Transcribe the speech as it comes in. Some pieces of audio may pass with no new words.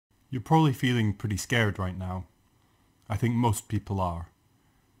You're probably feeling pretty scared right now. I think most people are.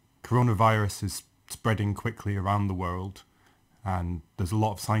 Coronavirus is spreading quickly around the world, and there's a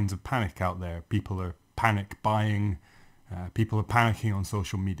lot of signs of panic out there. People are panic buying, people are panicking on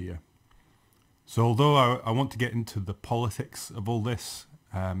social media. So although I want to get into the politics of all this,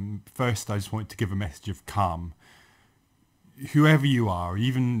 first I just wanted to give a message of calm. Whoever you are,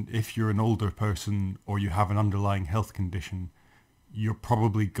 even if you're an older person or you have an underlying health condition, you're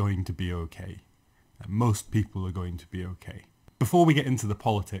probably going to be okay. Most people are going to be okay. Before we get into the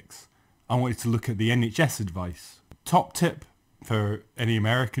politics, I wanted to look at the NHS advice. Top tip for any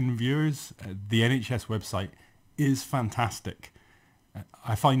American viewers, the NHS website is fantastic.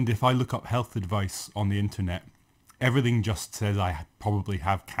 I find if I look up health advice on the internet, everything just says I probably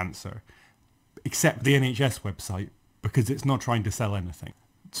have cancer, except the NHS website, because it's not trying to sell anything.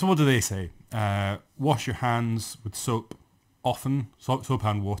 So what do they say? Wash your hands with soap often, soap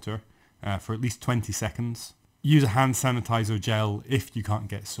and water, for at least 20 seconds. Use a hand sanitizer gel if you can't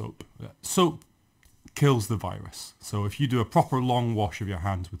get soap. Soap kills the virus. So if you do a proper long wash of your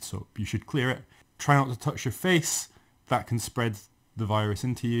hands with soap, you should clear it. Try not to touch your face. That can spread the virus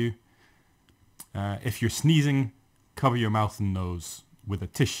into you. If you're sneezing, cover your mouth and nose with a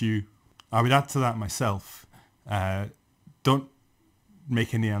tissue. I would add to that myself. Don't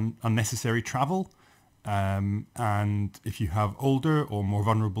make any unnecessary travel. And if you have older or more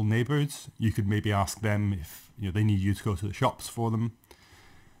vulnerable neighbours, you could maybe ask them if they need you to go to the shops for them.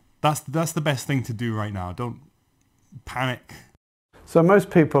 That's the best thing to do right now. Don't panic. So most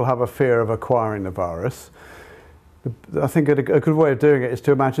people have a fear of acquiring the virus. I think a good way of doing it is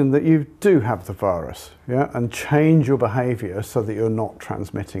to imagine that you do have the virus, yeah, and change your behaviour so that you're not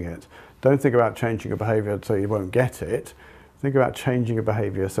transmitting it. Don't think about changing your behaviour so you won't get it. Think about changing your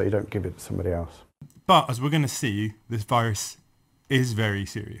behaviour so you don't give it to somebody else. But as we're going to see, this virus is very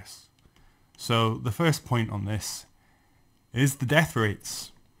serious. So the first point on this is the death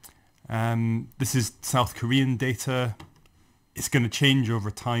rates. This is South Korean data. It's going to change over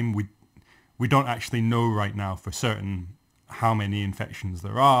time. We don't actually know right now for certain how many infections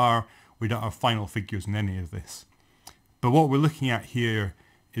there are. We don't have final figures on any of this. But what we're looking at here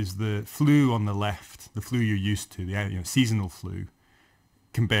is the flu on the left, the flu you're used to, the seasonal flu,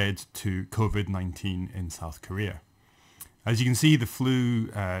 compared to COVID-19 in South Korea. As you can see, the flu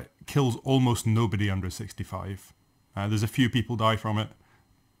kills almost nobody under 65. There's a few people die from it,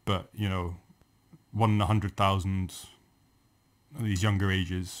 but 1 in 100,000 of these younger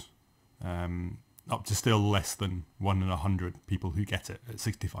ages, up to still less than 1 in 100 people who get it at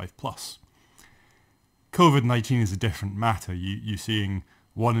 65 plus. COVID-19 is a different matter. You're seeing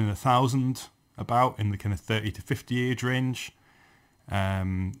 1 in 1,000 about in the kind of 30 to 50 age range,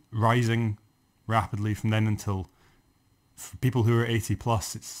 rising rapidly from then until, for people who are 80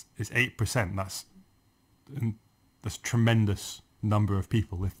 plus, it's 8%. That's a tremendous number of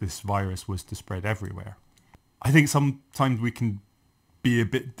people if this virus was to spread everywhere. I think sometimes we can be a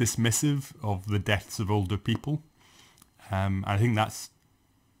bit dismissive of the deaths of older people. I think that's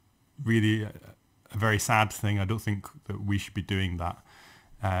really a very sad thing. I don't think that we should be doing that.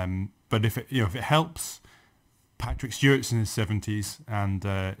 But if it helps, Patrick Stewart's in his 70s, and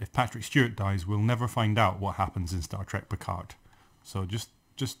if Patrick Stewart dies, we'll never find out what happens in Star Trek Picard. So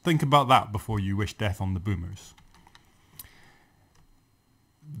just think about that before you wish death on the boomers.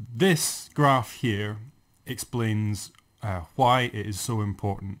 This graph here explains why it is so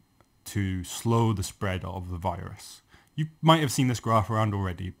important to slow the spread of the virus. You might have seen this graph around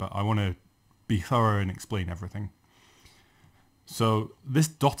already, but I want to be thorough and explain everything. So this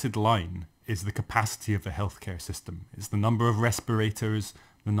dotted line is the capacity of the healthcare system. It's the number of respirators,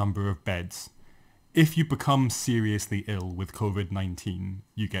 the number of beds. If you become seriously ill with COVID-19,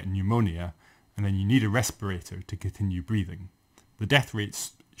 you get pneumonia, and then you need a respirator to continue breathing. The death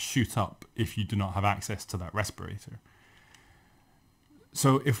rates shoot up if you do not have access to that respirator.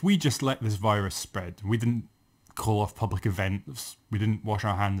 So if we just let this virus spread, we didn't call off public events, we didn't wash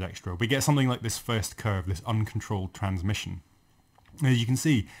our hands extra, we get something like this first curve, this uncontrolled transmission. As you can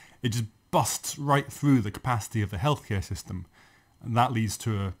see, it just busts right through the capacity of the healthcare system, and that leads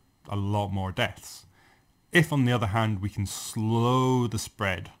to a lot more deaths. If, on the other hand, we can slow the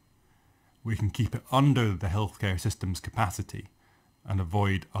spread, we can keep it under the healthcare system's capacity and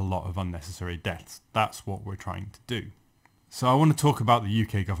avoid a lot of unnecessary deaths. That's what we're trying to do. So I want to talk about the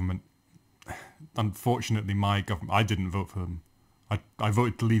UK government. Unfortunately, my government, I didn't vote for them. I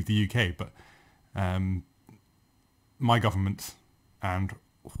voted to leave the UK, but my government and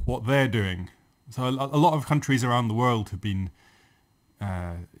what they're doing. So a lot of countries around the world have been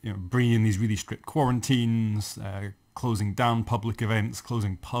bringing in these really strict quarantines, closing down public events,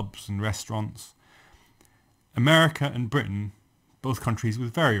 closing pubs and restaurants. America and Britain, both countries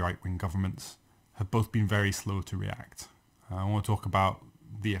with very right-wing governments, have both been very slow to react. I want to talk about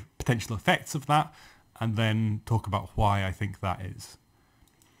the potential effects of that and then talk about why I think that is.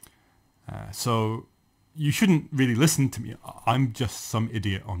 So you shouldn't really listen to me. I'm just some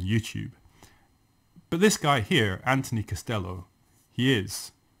idiot on YouTube. But this guy here, Anthony Costello, he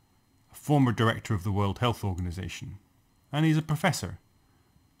is a former director of the World Health Organization, and he's a professor,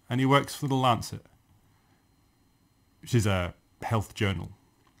 and he works for The Lancet, which is a health journal.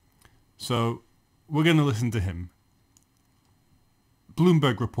 So we're going to listen to him.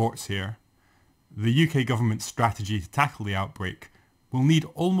 Bloomberg reports here, the UK government's strategy to tackle the outbreak will need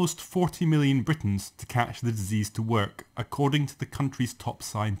almost 40 million Britons to catch the disease to work, according to the country's top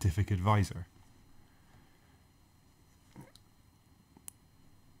scientific advisor.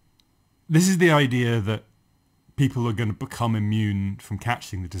 This is the idea that people are going to become immune from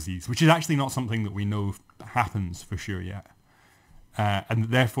catching the disease, which is actually not something that we know happens for sure yet. And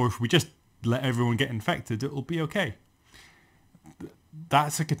therefore, if we just let everyone get infected, it'll be okay.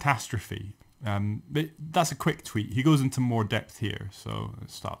 That's a catastrophe. But that's a quick tweet. He goes into more depth here, so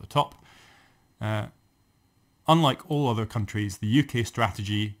let's start at the top. Unlike all other countries, the UK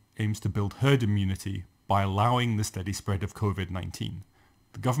strategy aims to build herd immunity by allowing the steady spread of COVID-19.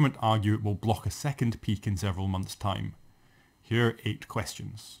 The government argue it will block a second peak in several months' time. Here are 8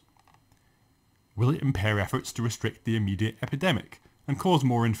 questions. Will it impair efforts to restrict the immediate epidemic and cause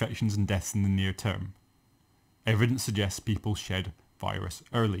more infections and deaths in the near term? Evidence suggests people shed virus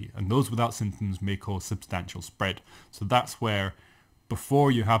early, and those without symptoms may cause substantial spread. So that's where,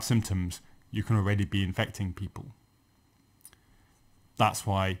 before you have symptoms, you can already be infecting people. That's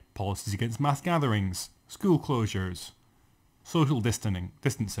why policies against mass gatherings, school closures, social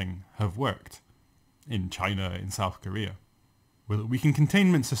distancing have worked in China, in South Korea. Will it weaken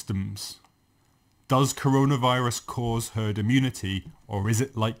containment systems? Does coronavirus cause herd immunity, or is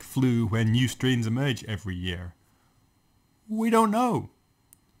it like flu when new strains emerge every year? We don't know.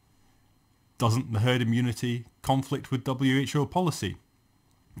 Doesn't the herd immunity conflict with WHO policy?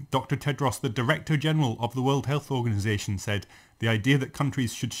 Dr. Tedros, the Director General of the World Health Organization, said the idea that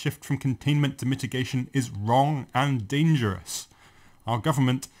countries should shift from containment to mitigation is wrong and dangerous. Our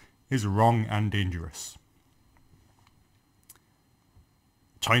government is wrong and dangerous.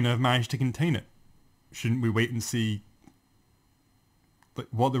 China have managed to contain it. Shouldn't we wait and see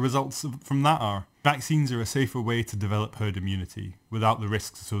what the results from that are? Vaccines are a safer way to develop herd immunity without the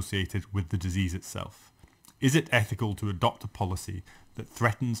risks associated with the disease itself. Is it ethical to adopt a policy that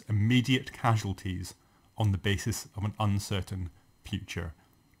threatens immediate casualties on the basis of an uncertain future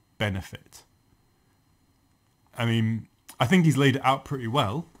benefit? I mean, I think he's laid it out pretty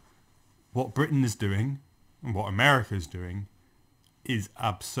well. What Britain is doing and what America is doing is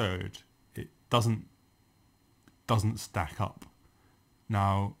absurd. It doesn't stack up.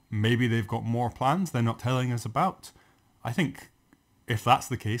 Now, maybe they've got more plans they're not telling us about. I think if that's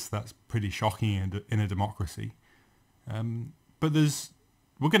the case, that's pretty shocking in a democracy. But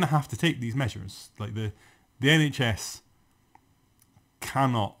we're going to have to take these measures. Like the NHS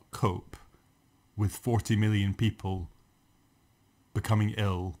cannot cope with 40 million people becoming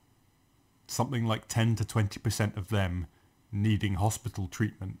ill, something like 10 to 20% of them needing hospital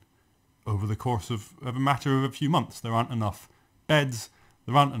treatment over the course of a matter of a few months. There aren't enough beds,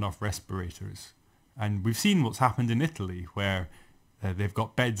 there aren't enough respirators. And we've seen what's happened in Italy, where they've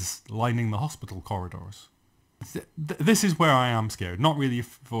got beds lining the hospital corridors. This is where I am scared. Not really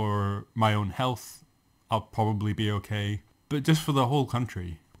for my own health, I'll probably be okay, but just for the whole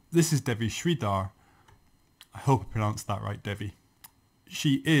country. This is Devi Sridhar. I hope I pronounced that right, Devi.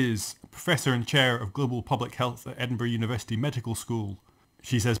 She is a professor and chair of global public health at Edinburgh University Medical School.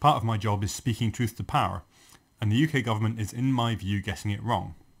 She says part of my job is speaking truth to power, and the UK government is, in my view, getting it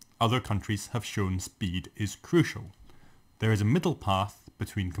wrong. Other countries have shown speed is crucial. There is a middle path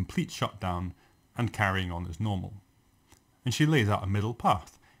between complete shutdown and carrying on as normal. And she lays out a middle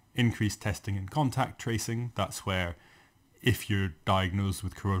path. Increased testing and contact tracing. That's where if you're diagnosed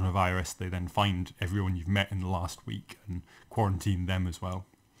with coronavirus, they then find everyone you've met in the last week and quarantine them as well.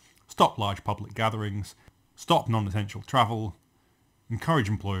 Stop large public gatherings. Stop non-essential travel. Encourage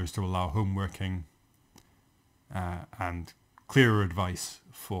employers to allow home working. And clearer advice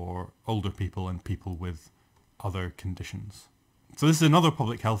for older people and people with other conditions. So this is another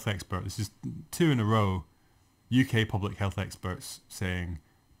public health expert. This is 2 in a row. UK public health experts saying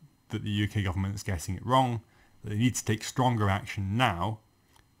that the UK government is getting it wrong, that they need to take stronger action now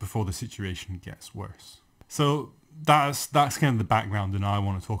before the situation gets worse. So that's kind of the background, and now I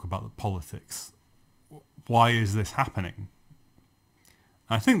want to talk about the politics. why is this happening?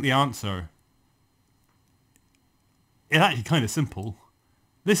 I think the answer is actually kind of simple.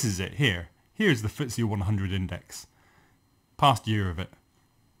 This is it here. Here's the FTSE 100 index. Past year of it.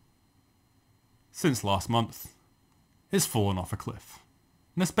 Since last month, it's fallen off a cliff.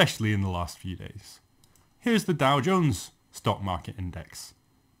 And especially in the last few days. Here's the Dow Jones stock market index.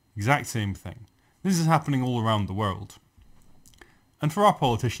 Exact same thing. This is happening all around the world. And for our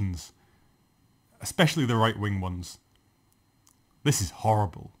politicians, especially the right-wing ones, this is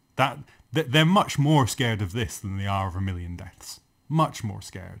horrible. They're much more scared of this than they are of a million deaths. Much more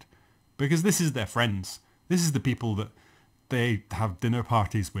scared. Because this is their friends. This is the people that they have dinner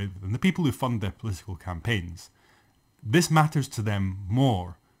parties with and the people who fund their political campaigns. This matters to them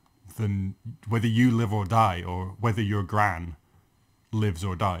more than whether you live or die or whether your gran lives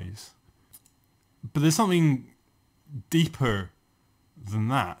or dies. But there's something deeper than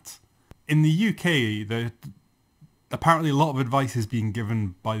that. In the UK, apparently a lot of advice is being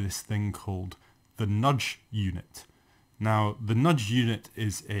given by this thing called the Nudge Unit. Now, the Nudge Unit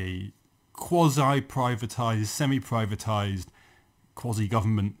is a quasi-privatised, semi-privatised,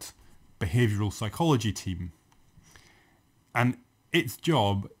 quasi-government behavioural psychology team. And its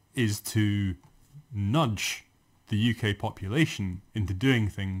job is to nudge the UK population into doing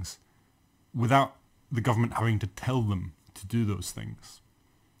things without the government having to tell them to do those things.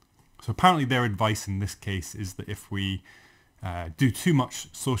 So apparently their advice in this case is that if we do too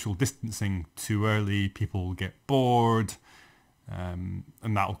much social distancing too early, people will get bored, and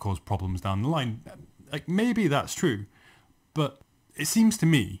that'll cause problems down the line. Like, maybe that's true, but it seems to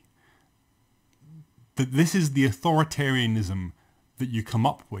me that this is the authoritarianism that you come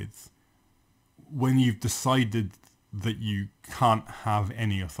up with when you've decided that you can't have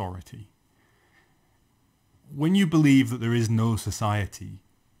any authority. When you believe that there is no society,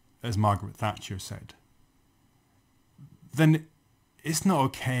 as Margaret Thatcher said, then it's not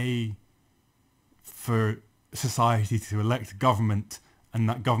okay for society to elect government and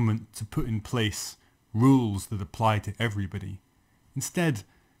that government to put in place rules that apply to everybody. Instead,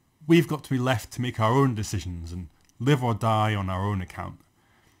 we've got to be left to make our own decisions and live or die on our own account.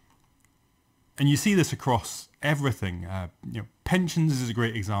 And you see this across everything. Pensions is a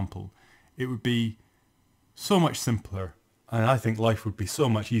great example. It would be so much simpler, and I think life would be so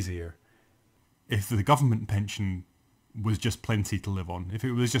much easier if the government pension was just plenty to live on. If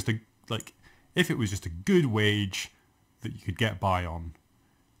it was just a good wage that you could get by on,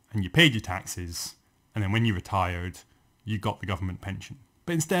 and you paid your taxes, and then when you retired, you got the government pension.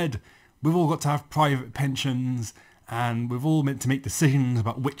 But instead, we've all got to have private pensions, and we've all meant to make decisions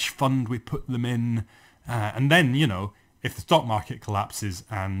about which fund we put them in. And then, if the stock market collapses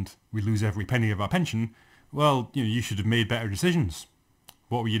and we lose every penny of our pension, well, you should have made better decisions.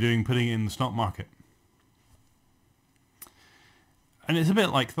 What were you doing putting it in the stock market? And it's a bit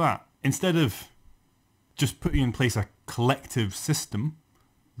like that. Instead of just putting in place a collective system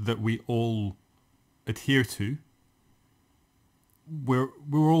that we all adhere to, we're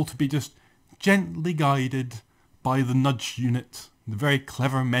all to be just gently guided by the Nudge Unit. The very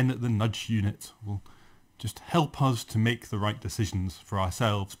clever men at the Nudge Unit will just help us to make the right decisions for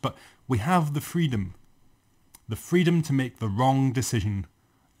ourselves. But we have the freedom to make the wrong decision,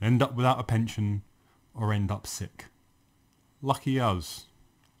 end up without a pension, or end up sick. Lucky us.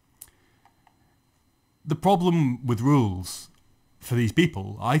 The problem with rules for these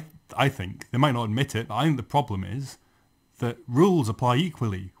people, I think, they might not admit it, but I think the problem is that rules apply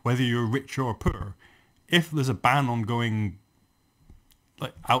equally, whether you're rich or poor. If there's a ban on going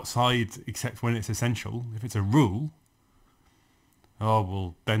outside except when it's essential, if it's a rule,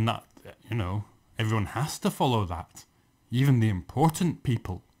 then that, everyone has to follow that, even the important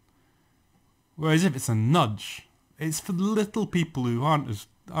people. Whereas if it's a nudge, it's for the little people who aren't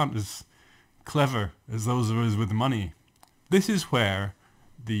as clever as those of us with money. This is where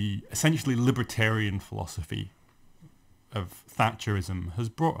the essentially libertarian philosophy of Thatcherism has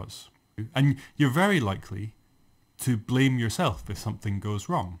brought us. And you're very likely to blame yourself if something goes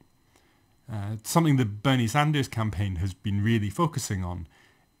wrong. Something the Bernie Sanders campaign has been really focusing on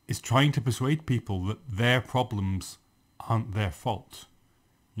is trying to persuade people that their problems aren't their fault.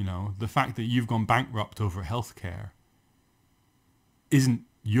 The fact that you've gone bankrupt over healthcare isn't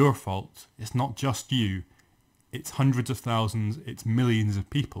your fault. It's not just you. It's hundreds of thousands, it's millions of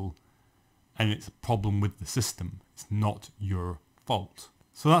people, and it's a problem with the system. It's not your fault.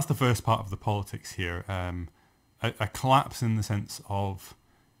 So that's the first part of the politics here. A collapse in the sense of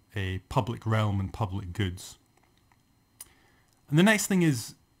a public realm and public goods. And the next thing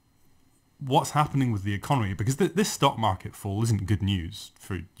is what's happening with the economy, because this stock market fall isn't good news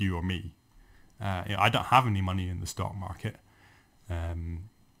for you or me. I don't have any money in the stock market,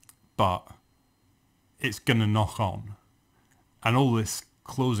 but it's going to knock on. And all this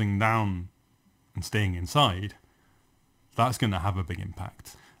closing down and staying inside, that's going to have a big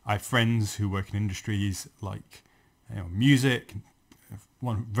impact. I have friends who work in industries like music.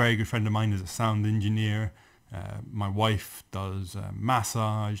 One very good friend of mine is a sound engineer. My wife does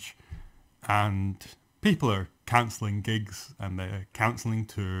massage, and people are cancelling gigs, and they're cancelling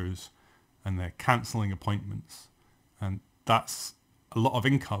tours, and they're cancelling appointments. And that's a lot of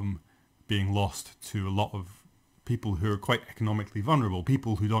income being lost to a lot of people who are quite economically vulnerable,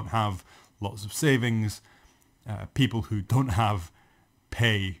 people who don't have lots of savings, people who don't have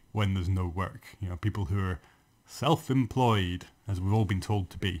pay when there's no work, people who are self-employed, as we've all been told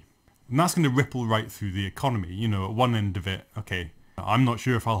to be. And that's going to ripple right through the economy. At one end of it, okay, I'm not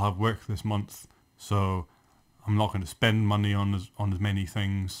sure if I'll have work this month, so I'm not going to spend money on as many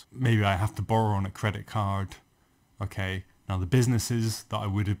things. Maybe I have to borrow on a credit card. Okay, now the businesses that I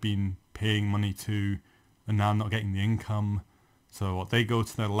would have been paying money to are now not getting the income. So they go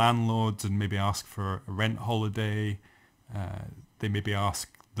to their landlords and maybe ask for a rent holiday. They maybe ask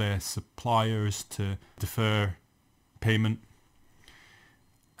their suppliers to defer payment.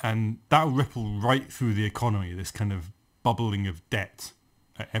 And that'll ripple right through the economy, this kind of bubbling of debt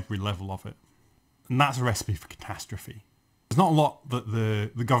at every level of it. And that's a recipe for catastrophe. There's not a lot that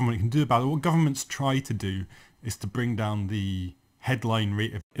the government can do about it. What governments try to do is to bring down the headline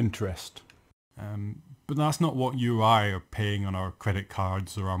rate of interest. But that's not what you or I are paying on our credit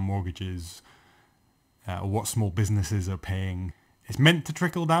cards or our mortgages, or what small businesses are paying. It's meant to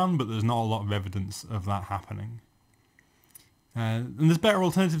trickle down, but there's not a lot of evidence of that happening. And there's better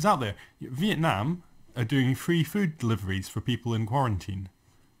alternatives out there. Vietnam are doing free food deliveries for people in quarantine.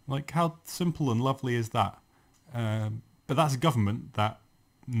 Like, how simple and lovely is that? But that's a government that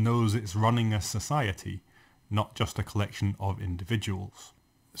knows it's running a society, not just a collection of individuals.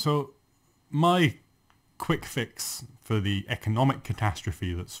 So my quick fix for the economic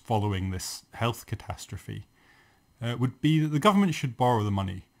catastrophe that's following this health catastrophe would be that the government should borrow the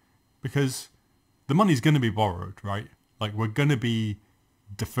money, because the money's going to be borrowed, right? Like, we're going to be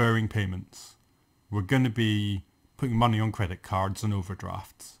deferring payments. We're going to be putting money on credit cards and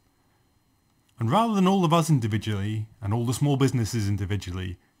overdrafts. And rather than all of us individually and all the small businesses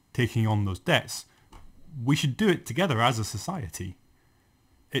individually taking on those debts, we should do it together as a society.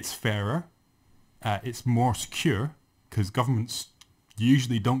 It's fairer. It's more secure, because governments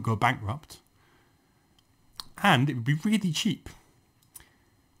usually don't go bankrupt. And it would be really cheap.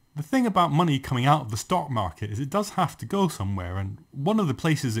 The thing about money coming out of the stock market is it does have to go somewhere, and one of the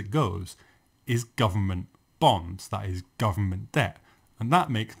places it goes is government bonds, that is government debt, and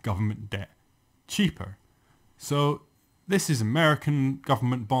that makes government debt cheaper. So this is American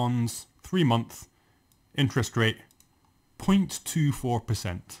government bonds, 3-month interest rate,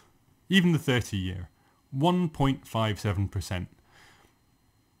 0.24%. Even the 30-year, 1.57%.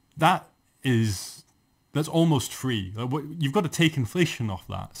 That's almost free. You've got to take inflation off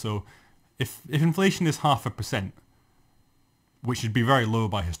that. So if inflation is 0.5%, which should be very low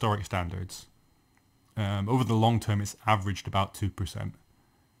by historic standards, over the long term it's averaged about 2%,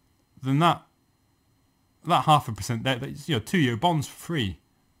 then that 0.5%, that's 2-year bonds for free.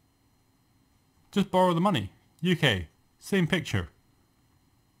 Just borrow the money. UK, same picture.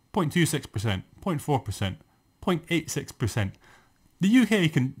 0.26%, 0.4%, 0.86%. The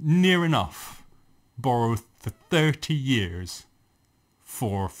UK can near enough borrow for 30 years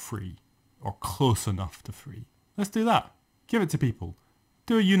for free, or close enough to free. Let's do that. Give it to people.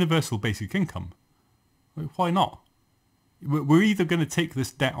 Do a universal basic income. Why not? We're either going to take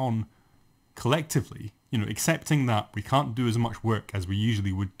this debt on collectively, accepting that we can't do as much work as we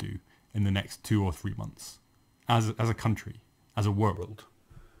usually would do in the next 2 or 3 months as a country, as a world.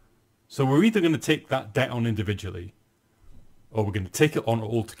 So we're either going to take that debt on individually, or we're going to take it on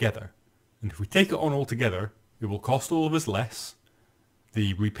all together. And if we take it on all together, it will cost all of us less.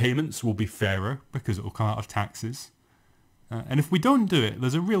 The repayments will be fairer because it will come out of taxes. And if we don't do it,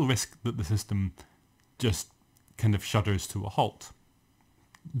 there's a real risk that the system just kind of shudders to a halt.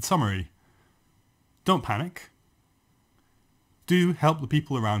 In summary, don't panic. Do help the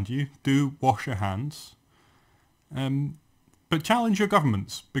people around you. Do wash your hands. But challenge your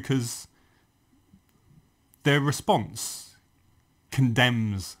governments, because their response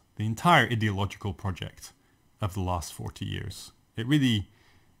condemns the entire ideological project of the last 40 years. It really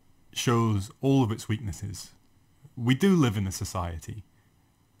shows all of its weaknesses. We do live in a society,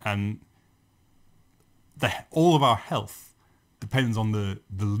 and all of our health depends on the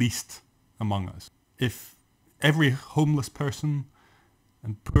least among us. If every homeless person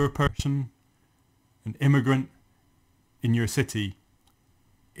and poor person an immigrant in your city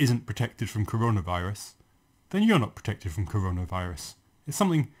isn't protected from coronavirus, then you're not protected from coronavirus. It's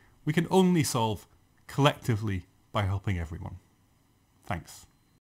something we can only solve collectively by helping everyone. Thanks.